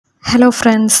Hello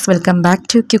friends, welcome back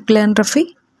to quicklearnrafi.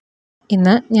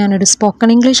 ഇന്ന് ഞാനൊരു spoken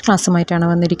English ക്ലാസ്സുമായിട്ടാണ്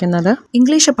വന്നിരിക്കുന്നത്.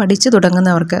 ഇംഗ്ലീഷ് പഠിച്ചു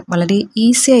തുടങ്ങുന്നവർക്ക് വളരെ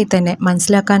ഈസിയായി തന്നെ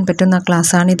മനസ്സിലാക്കാൻ പറ്റുന്ന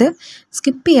ക്ലാസ്സാണിത്.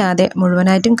 സ്കിപ്പ് ചെയ്യാതെ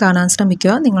മുഴുവനായിട്ടും കാണാൻ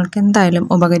ശ്രമിക്കുക, നിങ്ങൾക്ക് എന്തായാലും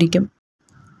ഉപകരിക്കും.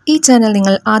 ഈ ചാനൽ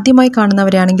നിങ്ങൾ ആദ്യമായി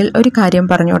കാണുന്നവരാണെങ്കിൽ ഒരു കാര്യം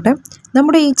പറഞ്ഞോട്ടെ.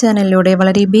 നമ്മുടെ ഈ ചാനലിലൂടെ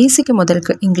വളരെ ബേസിക്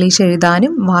മുതൽക്ക് ഇംഗ്ലീഷ്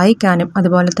എഴുതാനും വായിക്കാനും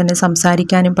അതുപോലെ തന്നെ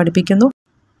സംസാരിക്കാനും പഠിപ്പിക്കുന്നു.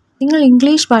 നിങ്ങൾ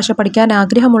ഇംഗ്ലീഷ് ഭാഷ പഠിക്കാൻ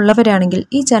ആഗ്രഹമുള്ളവരാണെങ്കിൽ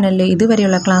ഈ ചാനലിലെ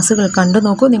ഇതുവരെയുള്ള ക്ലാസ്സുകൾ കണ്ടു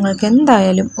നോക്കൂ, നിങ്ങൾക്ക്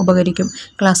എന്തായാലും ഉപകരിക്കും.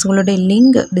 ക്ലാസ്സുകളുടെ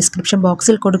ലിങ്ക് ഡിസ്ക്രിപ്ഷൻ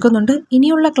ബോക്സിൽ കൊടുക്കുന്നുണ്ട്.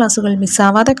 ഇനിയുള്ള ക്ലാസ്സുകൾ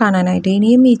മിസ്സാവാതെ കാണാനായിട്ട്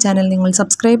ഇനിയും ഈ ചാനൽ നിങ്ങൾ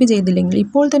സബ്സ്ക്രൈബ് ചെയ്തില്ലെങ്കിൽ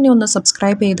ഇപ്പോൾ തന്നെ ഒന്ന്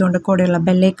സബ്സ്ക്രൈബ് ചെയ്തുകൊണ്ട് കൂടെയുള്ള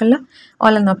ബെല്ലൈക്കണിൽ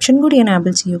ഓൾ എന്ന ഓപ്ഷൻ കൂടി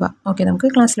എനേബിൾ ചെയ്യുക. ഓക്കെ, നമുക്ക്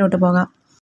ക്ലാസ്സിലോട്ട് പോകാം.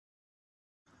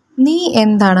 നീ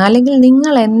എന്താണ് അല്ലെങ്കിൽ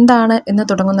നിങ്ങൾ എന്താണ് എന്ന്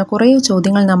തുടങ്ങുന്ന കുറേ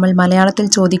ചോദ്യങ്ങൾ നമ്മൾ മലയാളത്തിൽ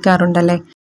ചോദിക്കാറുണ്ടല്ലേ.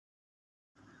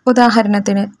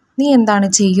 ഉദാഹരണത്തിന്, നീ എന്താണ്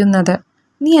ചെയ്യുന്നത്,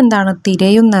 നീ എന്താണ്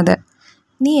തിരയുന്നത്,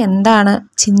 നീ എന്താണ്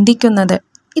ചിന്തിക്കുന്നത്,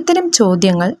 ഇത്തരം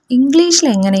ചോദ്യങ്ങൾ ഇംഗ്ലീഷിൽ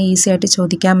എങ്ങനെ ഈസി ആയിട്ട്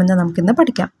ചോദിക്കാമെന്ന് നമുക്കിന്ന്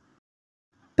പഠിക്കാം.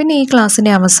 പിന്നെ ഈ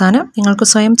ക്ലാസ്സിൻ്റെ അവസാനം നിങ്ങൾക്ക്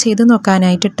സ്വയം ചെയ്തു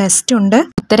നോക്കാനായിട്ട് ടെസ്റ്റ് ഉണ്ട്,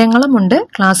 ഉത്തരങ്ങളുമുണ്ട്.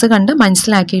 ക്ലാസ് കണ്ട്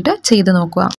മനസ്സിലാക്കിയിട്ട് ചെയ്തു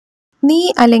നോക്കുക. നീ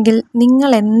അല്ലെങ്കിൽ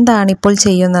നിങ്ങൾ എന്താണ് ഇപ്പോൾ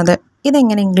ചെയ്യുന്നത്,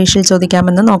 ഇതെങ്ങനെ ഇംഗ്ലീഷിൽ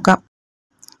ചോദിക്കാമെന്ന് നോക്കാം.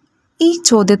 ഈ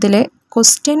ചോദ്യത്തിലെ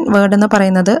ക്വസ്റ്റ്യൻ വേർഡ് എന്ന്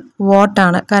പറയുന്നത്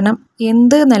വാട്ടാണ്. കാരണം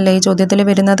എന്ത് എന്നല്ല ഈ ചോദ്യത്തിൽ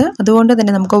വരുന്നത്, അതുകൊണ്ട്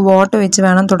തന്നെ നമുക്ക് വാട്ട് വെച്ച്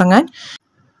വേണം തുടങ്ങാൻ.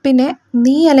 പിന്നെ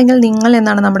നീ അല്ലെങ്കിൽ നിങ്ങൾ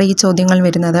എന്നാണ് നമ്മുടെ ഈ ചോദ്യങ്ങൾ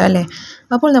വരുന്നത് അല്ലേ,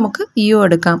 അപ്പോൾ നമുക്ക് യു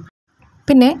എടുക്കാം.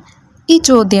 പിന്നെ ഈ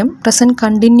ചോദ്യം പ്രസൻറ്റ്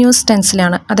കണ്ടിന്യൂസ്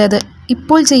ടെൻസിലാണ്, അതായത്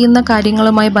ഇപ്പോൾ ചെയ്യുന്ന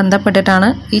കാര്യങ്ങളുമായി ബന്ധപ്പെട്ടിട്ടാണ്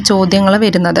ഈ ചോദ്യങ്ങൾ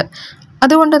വരുന്നത്.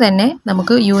 അതുകൊണ്ട് തന്നെ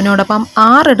നമുക്ക് യുവിനോടൊപ്പം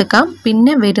ആർ എടുക്കാം.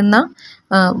 പിന്നെ വരുന്ന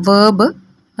വേർബ്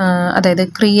അതായത്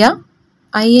ക്രിയ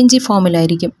ING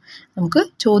ഫോമിലായിരിക്കും. നമുക്ക്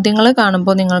ചോദ്യങ്ങൾ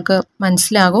കാണുമ്പോൾ നിങ്ങൾക്ക്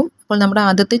മനസ്സിലാകും. അപ്പോൾ നമ്മുടെ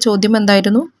ആദ്യത്തെ ചോദ്യം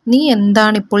എന്തായിരുന്നു, നീ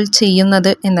എന്താണ് ഇപ്പോൾ ചെയ്യുന്നത്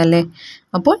എന്നല്ലേ.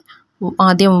 അപ്പോൾ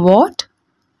ആദ്യം വാട്ട്,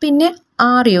 പിന്നെ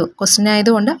ആർ യു, ക്വസ്റ്റ്യൻ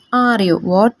ആയതുകൊണ്ട് are you,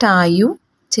 what are you.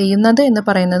 ചെയ്യുന്നത് എന്ന്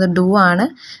പറയുന്നത് ഡു ആണ്.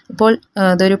 അപ്പോൾ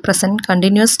അതൊരു പ്രസൻറ്റ്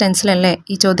കണ്ടിന്യൂസ് ടെൻസിലല്ലേ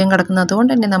ഈ ചോദ്യം കിടക്കുന്നത്,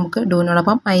 അതുകൊണ്ട് തന്നെ നമുക്ക്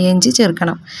ഡൂവിനോടൊപ്പം ING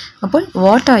ചേർക്കണം. അപ്പോൾ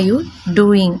വാട്ട് ആർ യു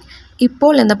ഡൂയിങ്.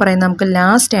 ഇപ്പോൾ എന്ന് പറയുന്നത് നമുക്ക്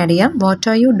ലാസ്റ്റ് ആഡ് ചെയ്യാം. What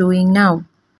are you doing now.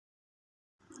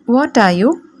 What are you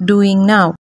doing now.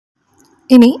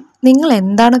 ഇനി നിങ്ങൾ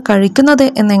എന്താണ് കഴിക്കുന്നത്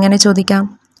എന്നെങ്ങനെ ചോദിക്കാം,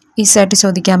 ഈസിയായിട്ട്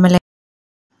ചോദിക്കാമല്ലേ.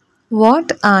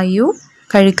 വാട്ട് ആർ യു,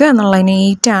 കഴിക്കുക എന്നുള്ളതിന്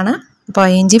ഈറ്റാണ്. അപ്പോൾ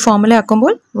ING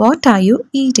ഫോമിലാക്കുമ്പോൾ what are you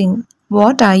eating,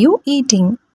 what are you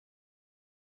eating.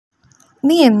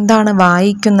 നീ എന്താണ്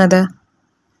വായിക്കുന്നത്,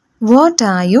 what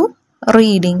are you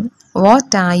reading,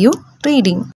 what are you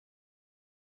reading.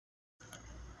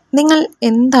 നിങ്ങൾ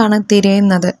എന്താണ്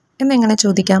തിരയുന്നത് എന്നെങ്ങനെ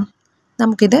ചോദിക്കാം,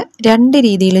 നമുക്കിത് രണ്ട്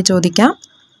രീതിയിൽ ചോദിക്കാം.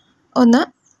 ഒന്ന്,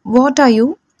 what are you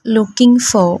looking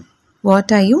for,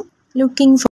 what are you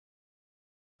looking for.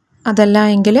 അതല്ല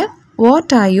എങ്കിൽ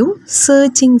what are you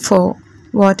searching for,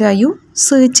 what are you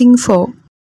searching for.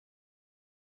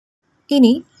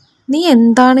 ഇനി നീ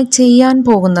എന്താണ് ചെയ്യാൻ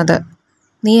പോകുന്നത്,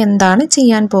 നീ എന്താണ്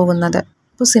ചെയ്യാൻ പോകുന്നത്.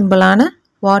 ഇപ്പോൾ സിമ്പിളാണ്.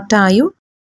 വാട്ട് ആർ യു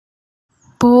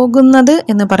പോകുന്നത്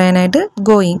എന്ന് പറയാനായിട്ട്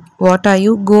going, what are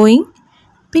you going.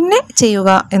 പിന്നെ ചെയ്യുക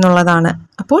എന്നുള്ളതാണ്.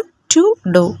 അപ്പോൾ to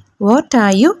do, what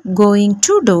are you going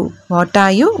to do, what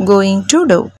are you going to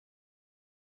do.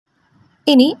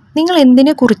 ഇനി നിങ്ങൾ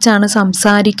എന്തിനെ കുറിച്ചാണ്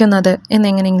സംസാരിക്കുന്നത്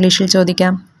എന്നെങ്ങനെ ഇംഗ്ലീഷിൽ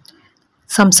ചോദിക്കാം.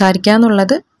 സംസാരിക്കുക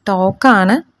എന്നുള്ളത്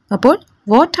ടോക്കാണ്. അപ്പോൾ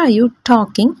വാട്ട് ആർ യു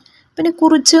ടോക്കിംഗ്. പിന്നെ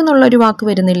കുറിച്ച് എന്നുള്ളൊരു വാക്ക്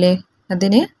വരുന്നില്ലേ,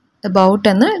 അതിന് അബൌട്ട്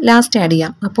എന്ന് ലാസ്റ്റ് ആഡ്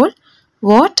ചെയ്യാം. അപ്പോൾ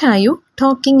what are you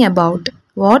talking about,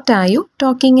 what are you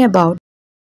talking about.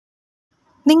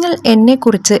 നിങ്ങൾ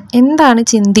എന്നെക്കുറിച്ച് എന്താണ്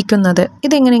ചിന്തിക്കുന്നത്,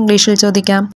 ഇതെങ്ങനെ ഇംഗ്ലീഷിൽ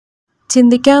ചോദിക്കാം.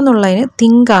 ചിന്തിക്കുക എന്നുള്ളതിന്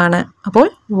തിങ്ക് ആണ്. അപ്പോൾ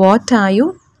വാട്ട് ആർ യു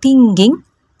തിങ്കിങ്.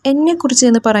 എന്നെക്കുറിച്ച്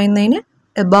എന്ന് പറയുന്നതിന്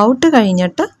അബൌട്ട്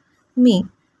കഴിഞ്ഞിട്ട് me,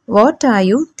 what are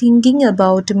you thinking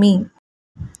about me.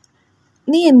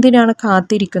 നീ എന്തിനാണ്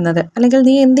കാത്തിരിക്കുന്നത് അല്ലെങ്കിൽ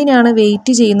നീ എന്തിനാണ്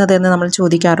വെയിറ്റ് ചെയ്യുന്നത് എന്ന് നമ്മൾ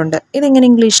ചോദിക്കാറുണ്ട്. ഇതെങ്ങനെ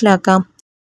ഇംഗ്ലീഷിലാക്കാം.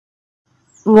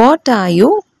 What are you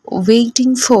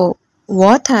waiting for,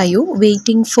 what are you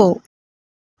waiting for.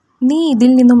 നീ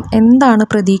ഇതിൽ നിന്നും എന്താണ്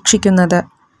പ്രതീക്ഷിക്കുന്നത്.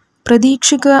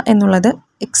 പ്രതീക്ഷിക്കുക എന്നുള്ളത്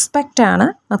എക്സ്പെക്റ്റ് ആണ്.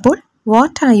 അപ്പോൾ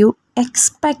വാട്ട് ആർ യു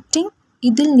എക്സ്പെക്റ്റിംഗ്.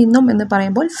 ഇതിൽ നിന്നും എന്ന്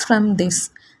പറയുമ്പോൾ from this,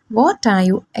 what are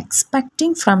you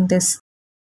expecting from this.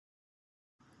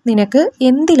 നിനക്ക്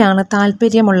എന്തിലാണ്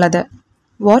താല്പര്യമുള്ളത്.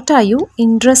 What are you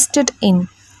interested in,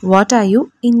 what are you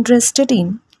interested in.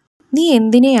 നീ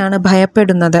എന്തിനെയാണ്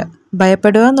ഭയപ്പെടുന്നത്.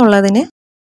 ഭയപ്പെടുക എന്നുള്ളതിന്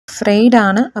അഫ്രെയ്ഡ്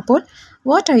ആണ്. അപ്പോൾ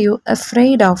what are you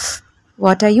afraid of,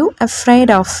 what are you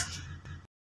afraid of.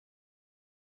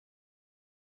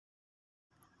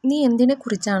 നീ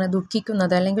എന്തിനെക്കുറിച്ചാണ്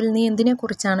ദുഃഖിക്കുന്നത് അല്ലെങ്കിൽ നീ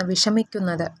എന്തിനെക്കുറിച്ചാണ്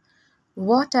വിഷമിക്കുന്നത്.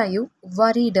 What are you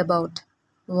worried about,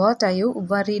 what are you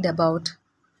worried about.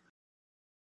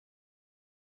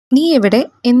 നീ ഇവിടെ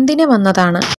എന്തിന്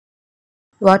വന്നതാണ്?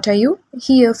 What are you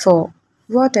here for?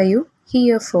 What are you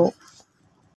here for?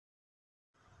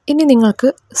 ഇനി നിങ്ങൾക്ക്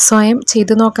സ്വയം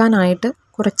ചെയ്തു നോക്കാനായിട്ട്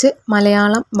കുറച്ച്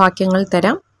മലയാളം വാക്യങ്ങൾ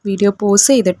തരാം. വീഡിയോ പോസ്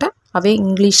ചെയ്തിട്ട് അവയെ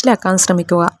ഇംഗ്ലീഷിലാക്കാൻ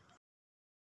ശ്രമിക്കുക.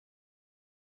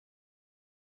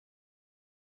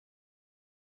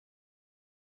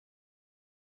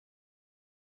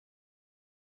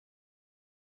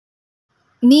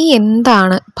 നീ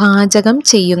എന്താണ് പാചകം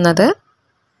ചെയ്യുന്നത്?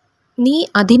 നീ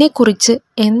അതിനെക്കുറിച്ച്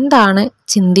എന്താണ്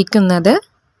ചിന്തിക്കുന്നത്?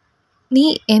 നീ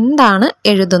എന്താണ്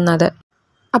എഴുതുന്നത്?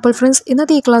 അപ്പോൾ ഫ്രണ്ട്സ്,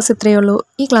 ഇന്നത്തെ ഈ ക്ലാസ് ഇത്രയേ ഉള്ളൂ.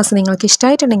 ഈ ക്ലാസ് നിങ്ങൾക്ക്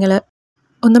ഇഷ്ടമായിട്ടുണ്ടെങ്കിൽ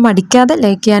ഒന്നും മടിക്കാതെ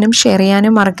ലൈക്ക് ചെയ്യാനും ഷെയർ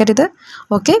ചെയ്യാനും മറക്കരുത്.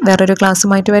 ഓക്കെ, വേറൊരു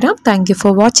ക്ലാസ്സുമായിട്ട് വരാം. Thank you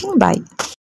for watching. By.